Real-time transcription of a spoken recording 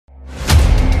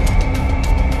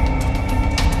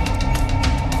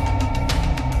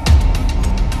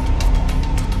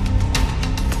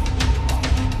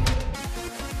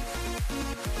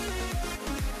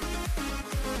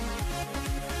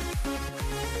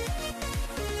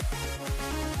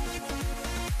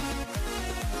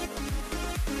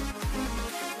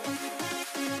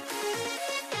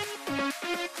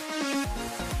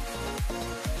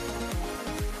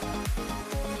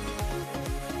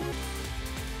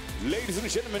Ladies and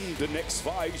gentlemen, the next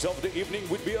fight of the evening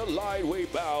would be a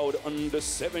lightweight bout under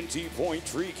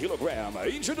 70.3 kilogram.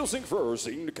 Introducing first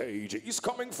in the cage, he's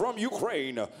coming from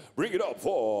Ukraine. Bring it up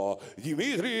for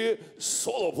Dmitriy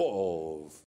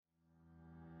Solopov.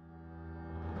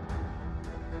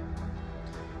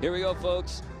 Here we go,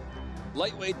 folks.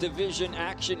 Lightweight division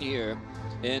action here,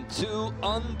 and two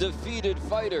undefeated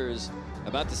fighters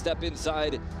about to step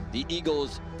inside the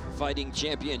Eagles Fighting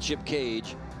Championship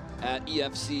cage at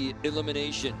EFC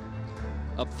Elimination.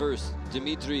 Up first,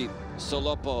 Dmitriy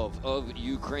Solopov of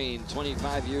Ukraine,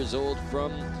 25 years old,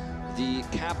 from the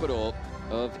capital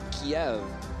of Kiev.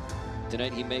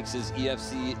 Tonight he makes his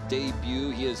EFC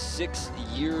debut. He is 6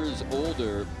 years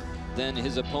older than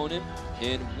his opponent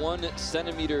and 1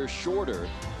 centimeter shorter.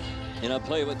 And I'll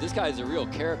tell you what, this guy's a real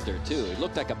character too. He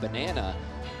looked like a banana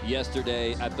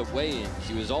yesterday at the weigh-ins.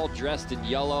 He was all dressed in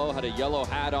yellow, had a yellow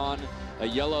hat on, a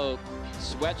yellow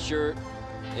sweatshirt,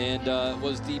 and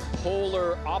was the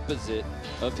polar opposite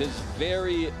of his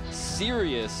very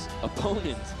serious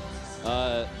opponent.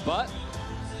 But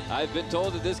I've been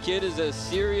told that this kid is a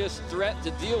serious threat to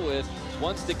deal with.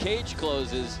 Once the cage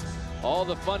closes, all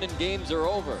the fun and games are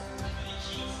over.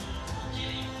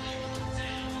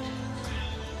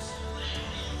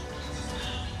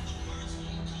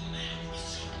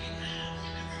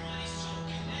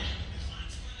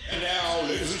 And now,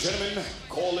 ladies and gentlemen,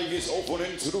 calling his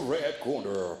opponent to the red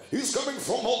corner. He's coming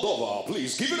from Moldova.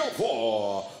 Please give it up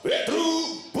for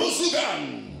Petru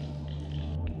Buzdugan.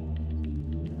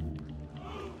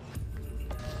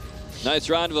 Nice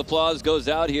round of applause goes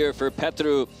out here for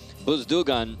Petru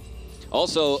Buzdugan,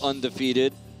 also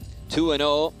undefeated,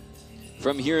 2-0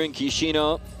 from here in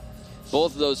Chisinau.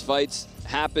 Both of those fights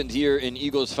happened here in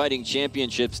Eagles Fighting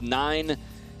Championships, 9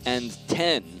 and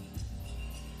 10.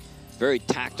 Very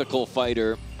tactical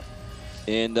fighter,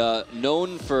 and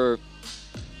known for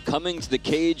coming to the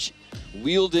cage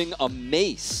wielding a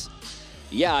mace.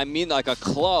 Yeah, I mean like a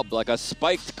club, like a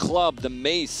spiked club, the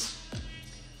mace.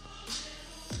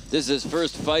 This is his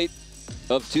first fight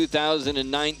of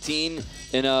 2019,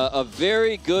 and a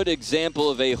very good example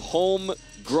of a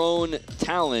homegrown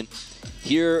talent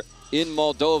here in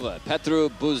Moldova. Petru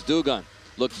Buzdugan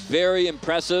looked very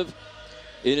impressive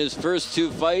in his first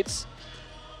 2 fights.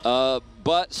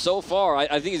 But so far, I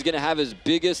think he's going to have his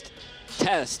biggest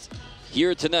test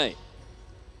here tonight.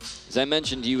 As I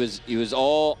mentioned, he was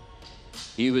all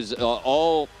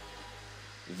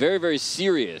very, very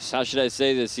serious. How should I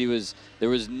say this? There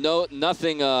was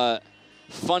nothing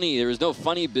funny. There was no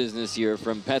funny business here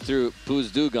from Petru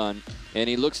Buzdugan, and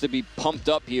he looks to be pumped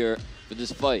up here for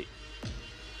this fight.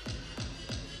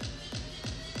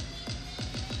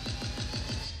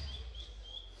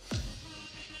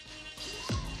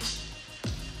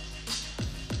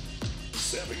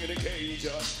 Stepping in the cage,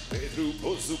 Petru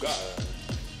Buzdugan.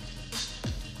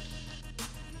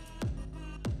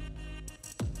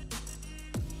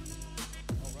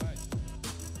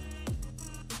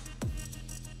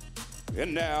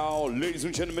 And now, ladies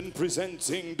and gentlemen,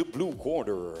 presenting the blue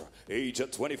corner, age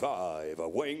at 25,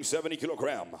 weighing 70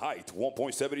 kilogram, height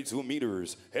 1.72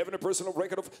 meters, having a personal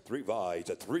record of 3 fights,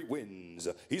 3 wins.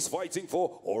 He's fighting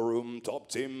for Aurum Top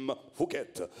Team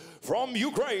Phuket. From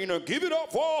Ukraine, give it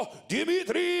up for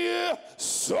Dmitriy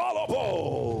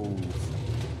Solopov.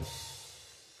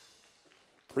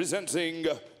 Presenting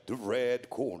the red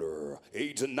corner,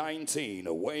 age 19,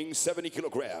 weighing 70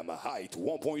 kilogram, height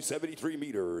 1.73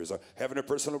 meters, having a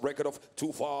personal record of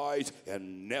 2 fights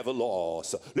and never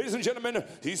lost. Ladies and gentlemen,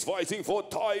 he's fighting for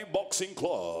Thai Boxing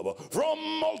Club. From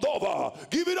Moldova,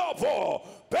 give it up for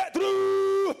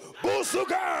Petru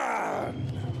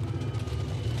Buzdugan.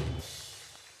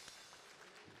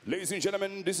 Ladies and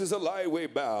gentlemen, this is a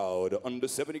lightweight bout under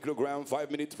 70 kilogram,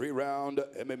 5-minute 3-round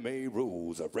MMA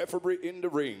rules. A referee in the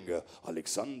ring,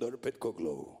 Alexander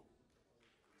Petkoglu.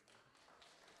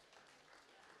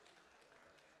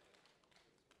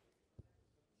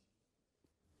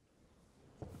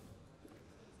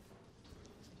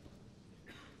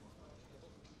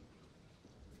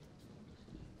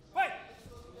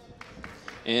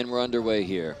 And we're underway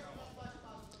here.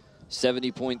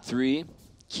 70.3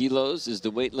 kilos is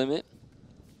the weight limit.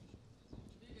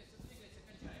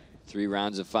 3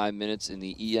 rounds of 5 minutes in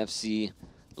the EFC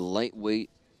lightweight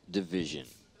division.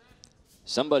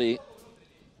 Somebody,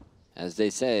 as they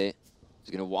say, is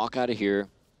going to walk out of here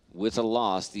with a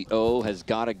loss. The O has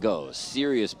got to go.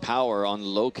 Serious power on the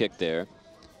low kick there,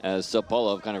 as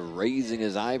Solopov kind of raising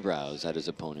his eyebrows at his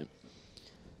opponent.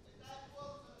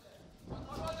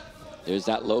 There's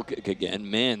that low kick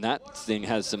again. Man, that thing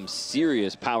has some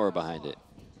serious power behind it.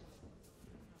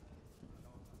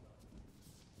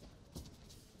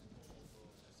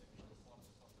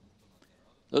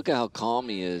 Look at how calm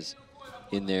he is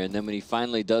in there. And then when he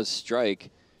finally does strike,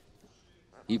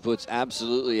 he puts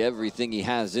absolutely everything he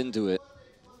has into it.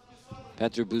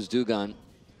 Petru Buzdugan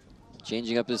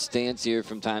changing up his stance here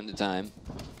from time to time.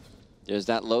 There's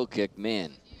that low kick.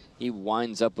 Man, he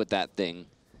winds up with that thing,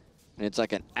 and it's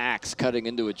like an axe cutting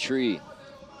into a tree.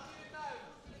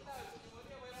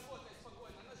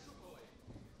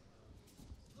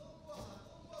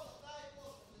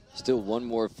 Still one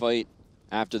more fight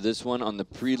after this one on the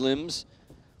prelims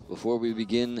before we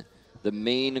begin the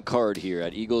main card here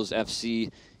at Eagles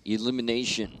FC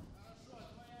Elimination.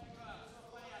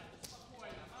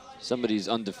 Somebody's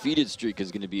undefeated streak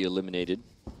is going to be eliminated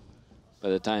by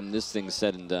the time this thing's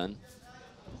said and done.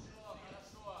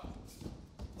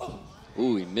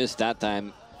 Ooh, he missed that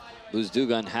time.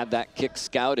 Buzdugan had that kick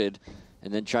scouted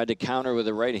and then tried to counter with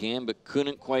a right hand, but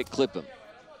couldn't quite clip him.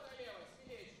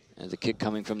 And the kick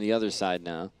coming from the other side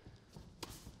now.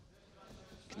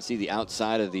 You can see the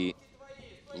outside of the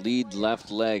lead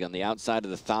left leg on the outside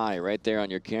of the thigh right there on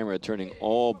your camera, turning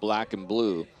all black and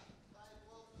blue.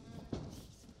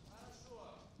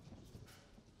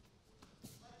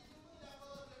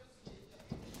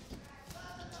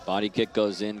 Body kick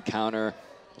goes in, counter,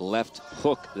 left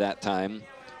hook that time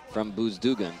from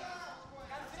Buzdugan.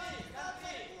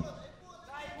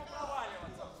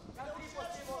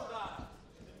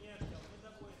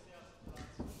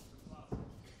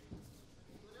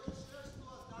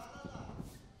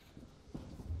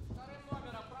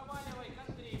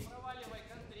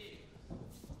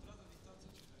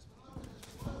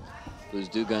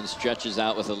 Buzdugan stretches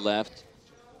out with a left.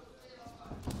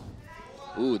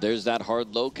 Ooh, there's that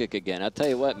hard low kick again. I'll tell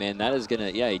you what, man, that is gonna,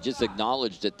 yeah, he just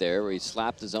acknowledged it there where he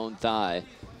slapped his own thigh.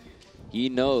 He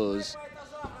knows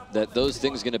that those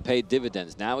things are gonna pay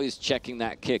dividends. Now he's checking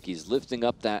that kick. He's lifting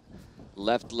up that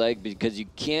left leg because you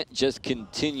can't just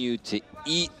continue to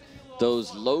eat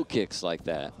those low kicks like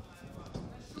that.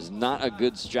 It's not a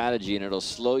good strategy, and it'll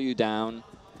slow you down,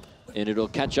 and it'll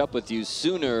catch up with you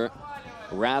sooner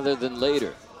rather than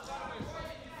later.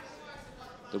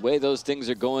 The way those things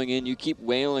are going in, you keep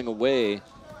wailing away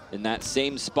in that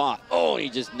same spot. Oh, and he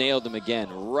just nailed him again,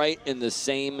 right in the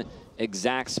same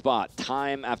exact spot,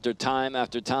 time after time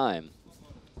after time.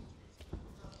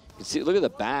 You can see, look at the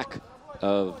back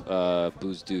of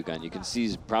Buzdugan. You can see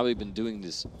he's probably been doing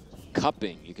this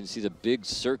cupping. You can see the big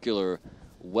circular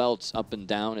welts up and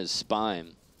down his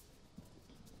spine.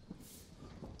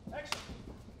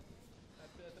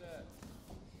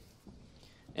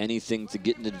 Anything to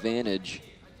get an advantage.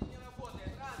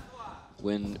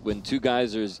 When two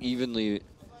guys are as evenly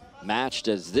matched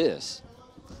as this,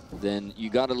 then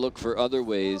you got to look for other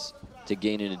ways to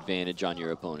gain an advantage on your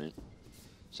opponent.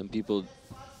 Some people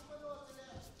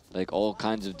like all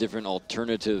kinds of different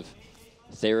alternative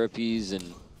therapies,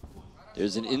 and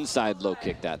there's an inside low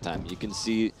kick that time. You can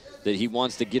see that he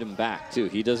wants to get him back too.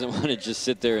 He doesn't want to just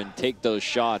sit there and take those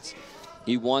shots.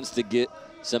 He wants to get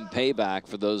some payback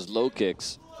for those low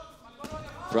kicks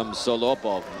from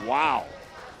Solopov. Wow.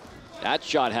 That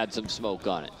shot had some smoke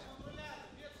on it.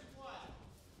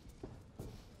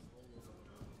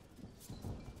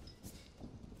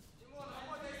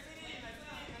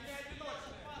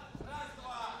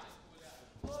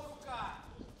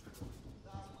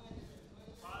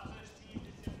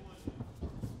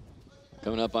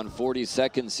 Coming up on 40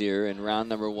 seconds here in round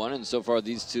number one, and so far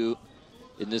these two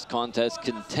in this contest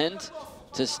content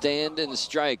to stand and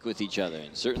strike with each other.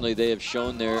 And certainly they have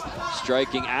shown their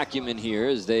striking acumen here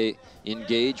as they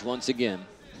engage once again.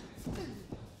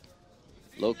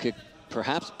 Low kick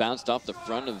perhaps bounced off the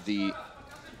front of the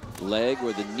leg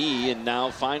or the knee, and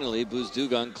now finally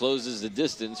Buzdugan closes the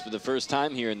distance for the first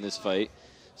time here in this fight.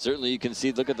 Certainly you can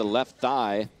see, look at the left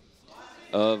thigh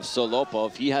of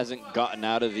Solopov. He hasn't gotten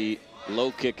out of the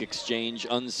low kick exchange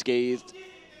unscathed.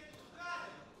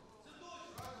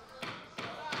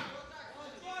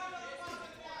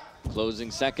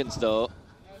 Closing seconds though.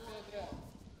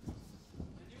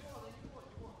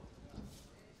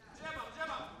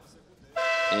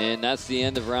 And that's the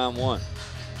end of round one.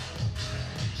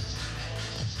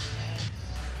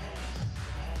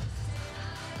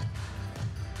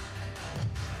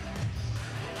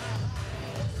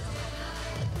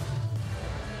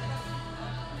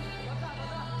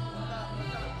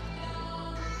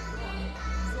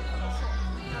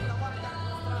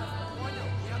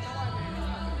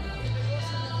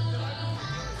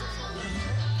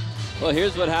 Well,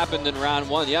 here's what happened in round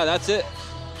one. Yeah, that's it.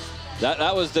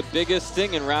 That was the biggest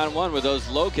thing in round one with those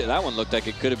low kicks. That one looked like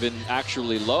it could have been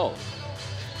actually low.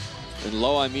 And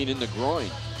low, I mean in the groin.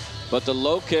 But the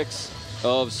low kicks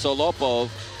of Solopov,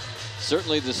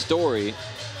 certainly the story.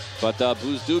 But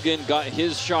Buzdugan got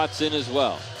his shots in as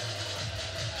well.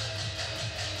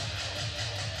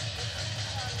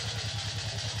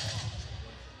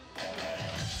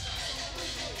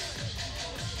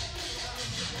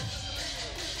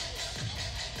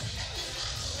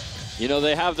 You know,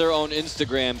 they have their own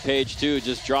Instagram page too.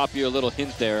 Just drop you a little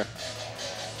hint there.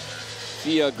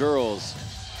 FIA Girls.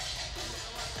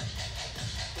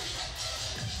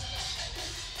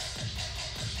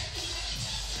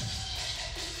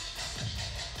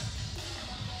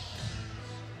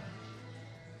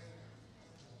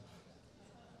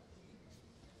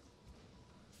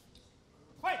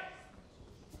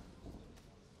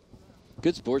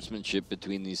 Good sportsmanship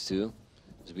between these two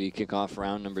as we kick off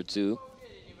round number 2.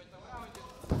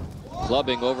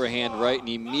 Clubbing overhand right, and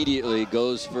immediately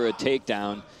goes for a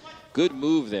takedown. Good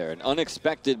move there, an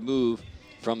unexpected move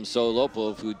from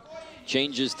Solopov, who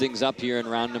changes things up here in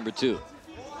round number 2.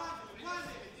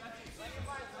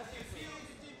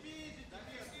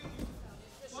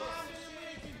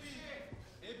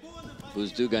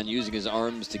 Buzdugan using his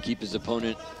arms to keep his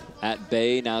opponent at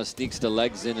bay, now sneaks the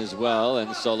legs in as well, and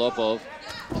Solopov,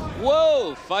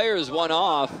 whoa, fires one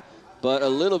off, but a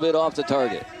little bit off the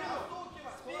target.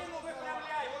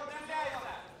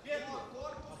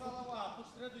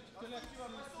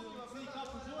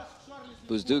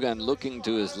 Buzdugan looking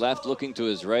to his left, looking to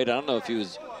his right. I don't know if he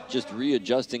was just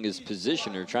readjusting his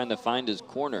position or trying to find his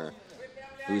corner,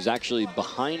 who's actually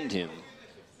behind him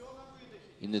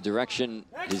in the direction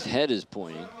his head is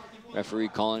pointing. Referee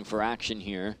calling for action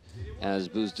here as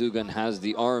Buzdugan has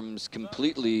the arms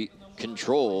completely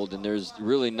controlled, and there's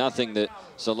really nothing that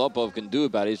Solopov can do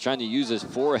about it. He's trying to use his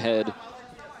forehead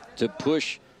to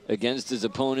push against his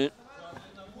opponent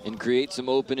and create some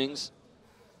openings.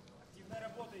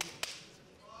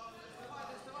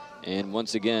 And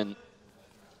once again,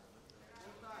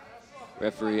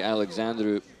 referee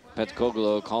Alexandru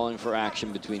Petkoglu calling for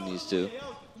action between these two.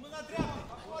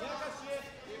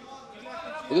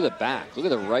 Look at the back. Look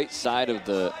at the right side of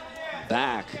the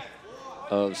back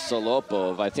of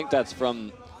Solopov. I think that's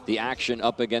from the action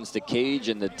up against the cage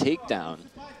and the takedown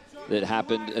that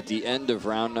happened at the end of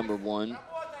round number 1.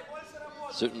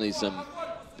 Certainly some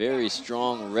very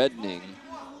strong reddening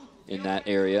in that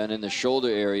area and in the shoulder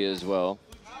area as well.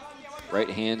 Right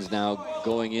hand's now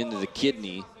going into the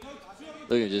kidney.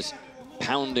 Look at just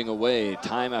pounding away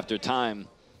time after time.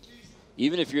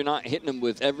 Even if you're not hitting him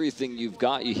with everything you've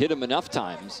got, you hit him enough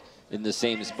times in the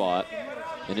same spot,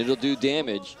 and it'll do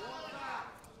damage.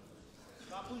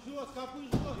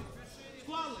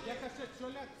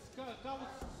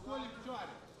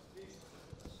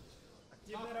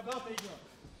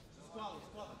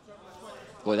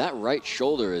 Boy, that right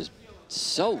shoulder is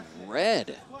so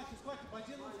red.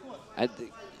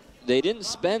 They didn't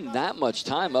spend that much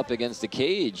time up against the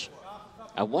cage.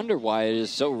 I wonder why it is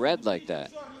so red like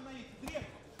that.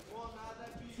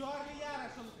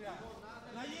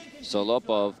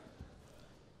 Solopov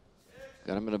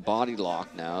got him in a body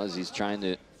lock now as he's trying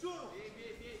to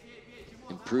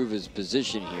improve his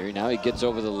position here. Now he gets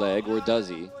over the leg, or does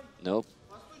he? Nope.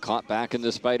 Caught back in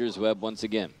the spider's web once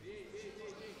again.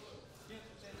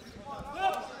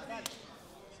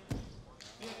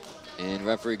 And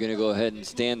referee going to go ahead and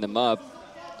stand them up.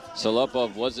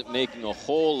 Solopov wasn't making a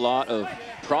whole lot of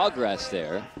progress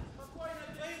there,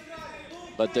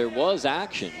 but there was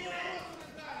action.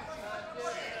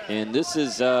 And this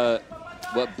is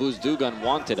what Buzdugan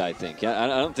wanted, I think. I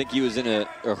don't think he was in a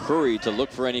hurry to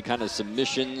look for any kind of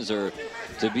submissions or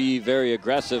to be very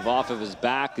aggressive off of his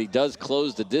back. He does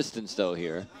close the distance, though,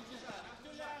 here.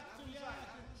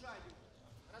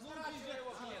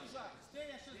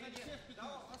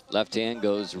 Left hand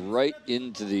goes right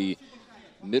into the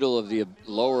middle of the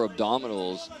lower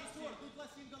abdominals.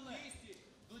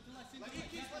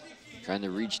 Trying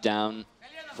to reach down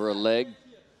for a leg.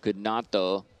 Could not,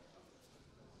 though.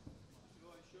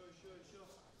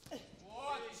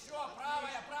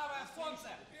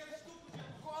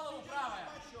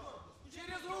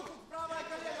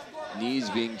 Knees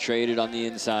being traded on the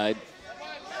inside.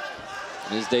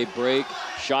 And as they break,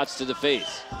 shots to the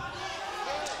face.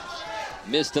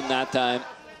 Missed him that time.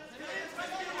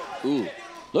 Ooh,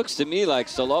 looks to me like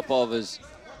Solopov is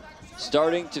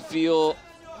starting to feel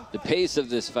the pace of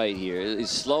this fight here.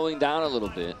 He's slowing down a little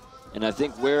bit. And I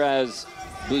think whereas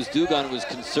Buzdugan was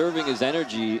conserving his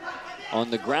energy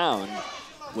on the ground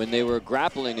when they were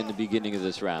grappling in the beginning of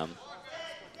this round,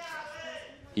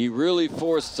 he really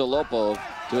forced Solopov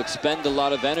to expend a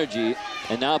lot of energy,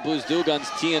 and now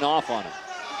Buzdugan's teeing off on him.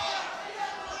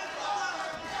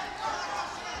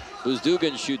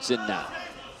 Buzdugan shoots in now.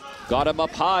 Got him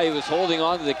up high. He was holding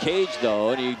on to the cage, though,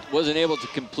 and he wasn't able to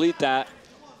complete that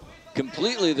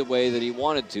completely the way that he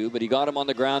wanted to, but he got him on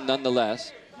the ground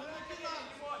nonetheless.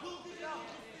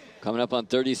 Coming up on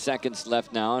 30 seconds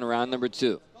left now in round number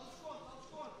 2.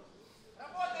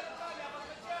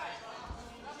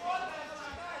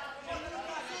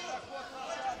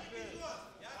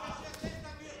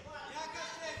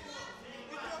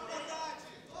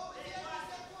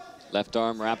 Left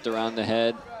arm wrapped around the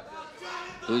head.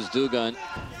 Buzdugan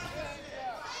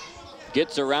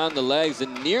gets around the legs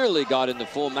and nearly got in the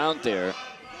full mount there.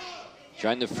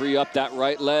 Trying to free up that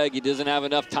right leg. He doesn't have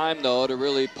enough time, though, to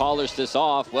really polish this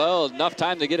off. Well, enough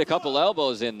time to get a couple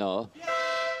elbows in, though.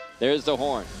 There's the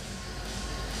horn.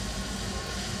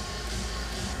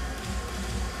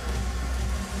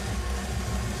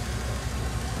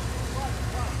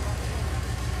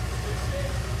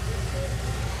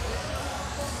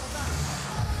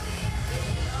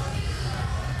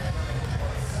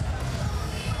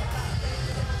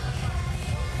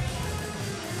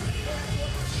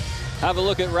 Have a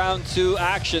look at round 2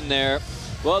 action there.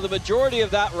 Well, the majority of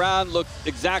that round looked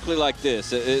exactly like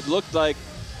this. It looked like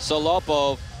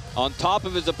Solopov on top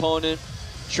of his opponent,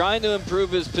 trying to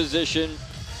improve his position,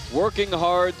 working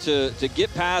hard to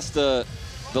get past the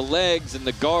legs and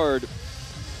the guard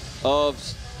of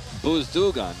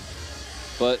Buzdugan,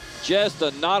 but just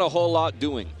not a whole lot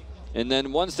doing. And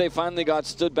then once they finally got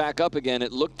stood back up again,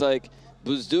 it looked like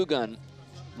Buzdugan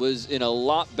was in a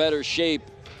lot better shape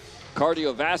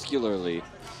cardiovascularly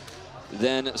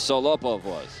than Solopov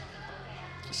was.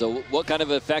 So what kind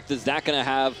of effect is that going to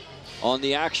have on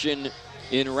the action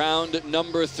in round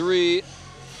number 3?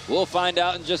 We'll find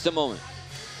out in just a moment.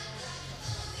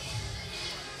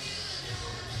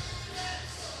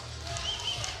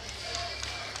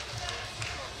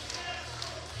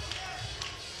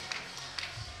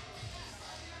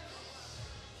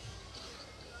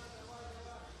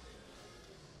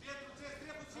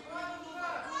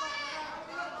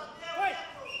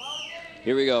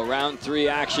 Here we go, round 3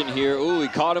 action here. Ooh, he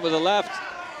caught him with a left.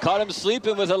 Caught him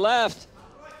sleeping with a left.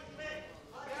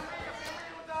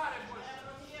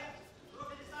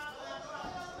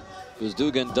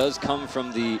 Buzdugan does come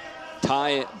from the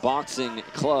Thai boxing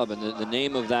club, and the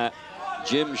name of that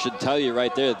gym should tell you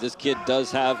right there that this kid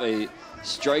does have a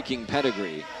striking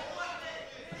pedigree.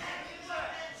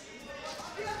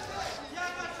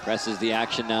 Presses the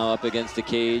action now up against the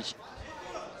cage.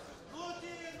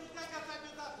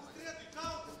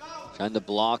 Trying to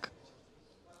block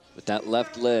with that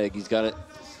left leg. He's got it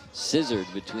scissored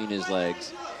between his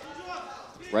legs.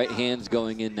 Right hand's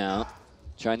going in now,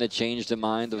 trying to change the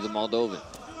mind of the Moldovan.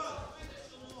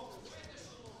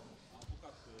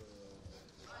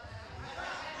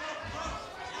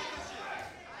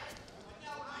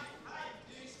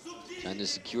 Trying to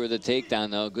secure the takedown,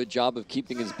 though. Good job of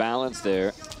keeping his balance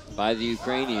there by the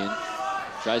Ukrainian.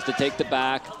 Tries to take the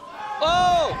back.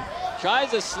 Oh!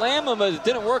 Tries to slam him, but it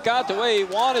didn't work out the way he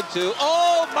wanted to.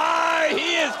 Oh my,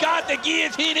 he has got the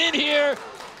guillotine in here.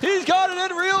 He's got it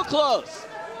in real close.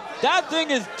 That thing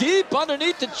is deep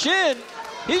underneath the chin.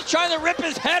 He's trying to rip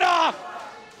his head off.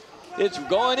 It's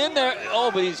going in there. Oh,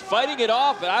 but he's fighting it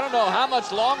off, but I don't know how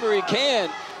much longer he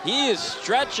can. He is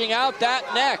stretching out that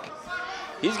neck.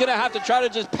 He's gonna have to try to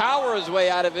just power his way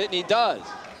out of it, and he does.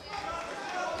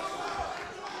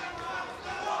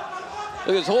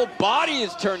 Look, his whole body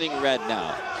is turning red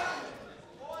now.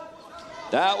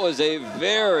 That was a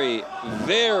very,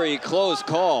 very close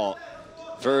call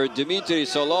for Dmitriy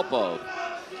Solopov.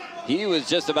 He was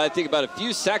just about, I think, about a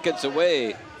few seconds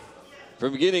away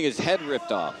from getting his head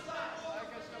ripped off.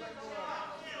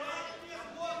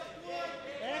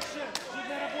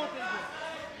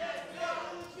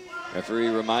 Referee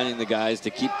reminding the guys to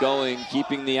keep going,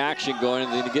 keeping the action going,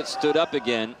 and then to get stood up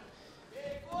again.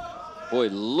 Boy,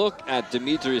 look at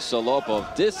Dmitriy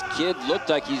Solopov. This kid looked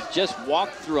like he's just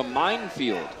walked through a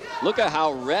minefield. Look at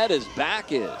how red his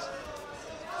back is.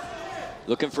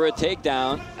 Looking for a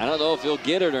takedown. I don't know if he'll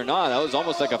get it or not. That was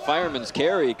almost like a fireman's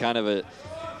carry kind of a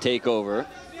takeover.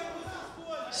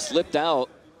 Slipped out.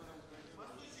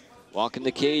 Walking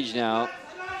the cage now.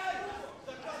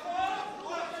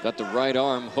 Got the right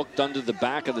arm hooked under the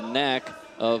back of the neck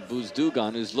of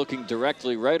Buzdugan, who's looking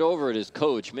directly right over at his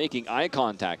coach, making eye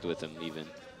contact with him even.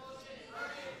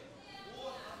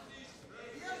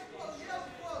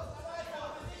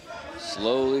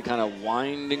 Slowly kind of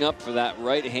winding up for that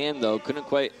right hand, though. Couldn't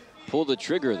quite pull the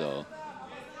trigger, though.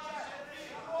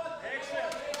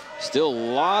 Still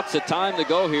lots of time to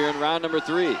go here in round number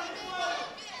 3.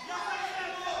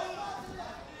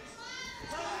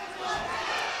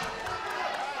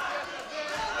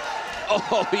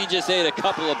 Oh, he just ate a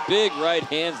couple of big right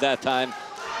hands that time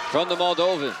from the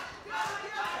Moldovan.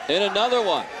 And another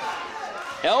one.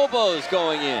 Elbows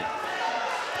going in.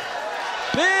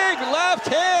 Big left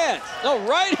hand. No,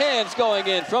 right hand's going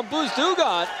in from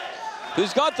Buzdugan,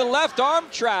 who's got the left arm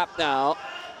trapped now.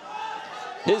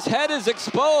 His head is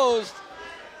exposed.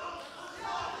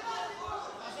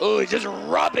 Ooh, he's just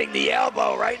rubbing the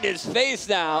elbow right in his face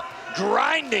now,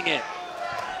 grinding it.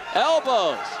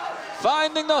 Elbows,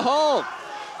 finding the home.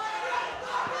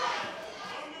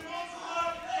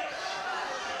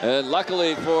 And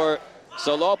luckily for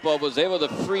Solopov, was able to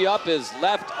free up his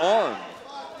left arm.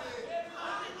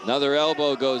 Another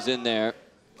elbow goes in there.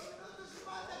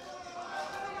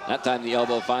 That time the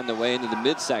elbow find the way into the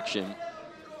midsection.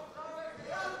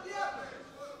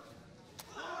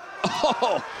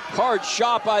 Oh, hard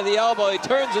shot by the elbow. He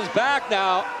turns his back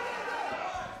now.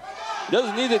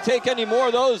 Doesn't need to take any more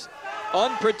of those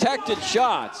unprotected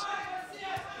shots.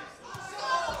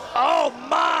 Oh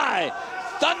my!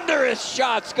 Thunderous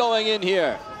shots going in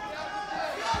here.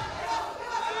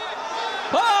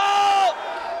 Oh!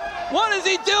 What is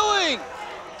he doing?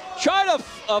 Tried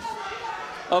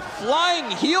a flying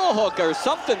heel hook or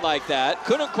something like that.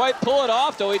 Couldn't quite pull it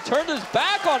off, though. He turned his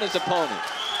back on his opponent.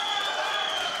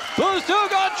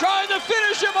 Buzdugan trying to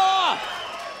finish him off.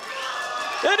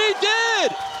 And he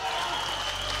did.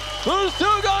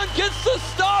 Buzdugan gets the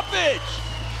stoppage.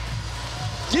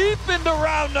 Deep into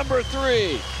round number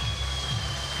 3.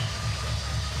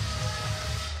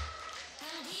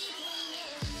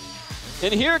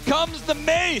 And here comes the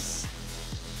mace.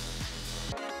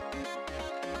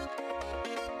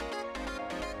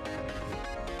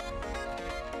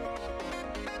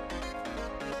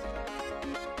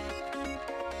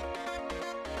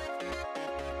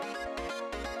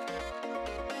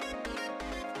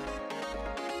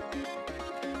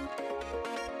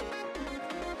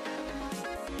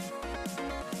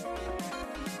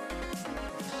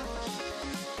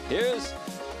 Here's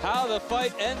how the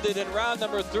fight ended in round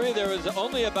number 3. There was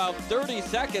only about 30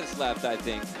 seconds left, I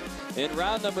think, in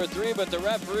round number 3, but the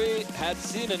referee had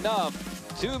seen enough.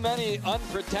 Too many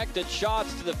unprotected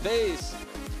shots to the face,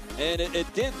 and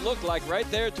it did look like right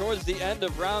there towards the end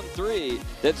of round 3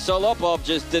 that Solopov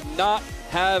just did not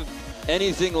have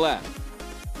anything left.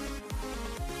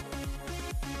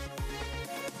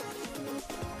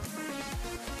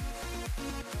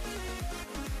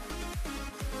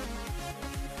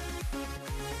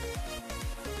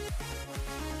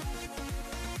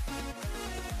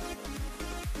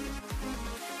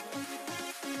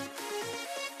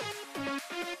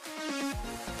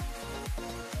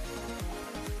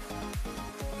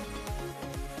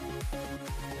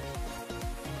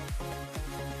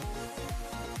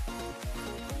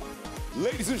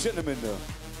 Ladies and gentlemen,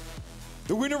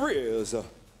 the winner is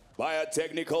by a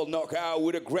technical knockout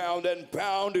with a ground and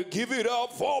pound. Give it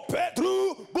up for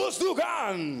Petru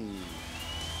Buzdugan.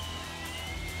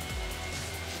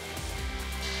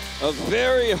 A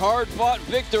very hard-fought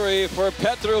victory for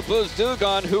Petru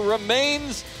Buzdugan, who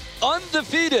remains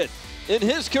undefeated in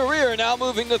his career, now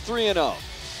moving to 3-0.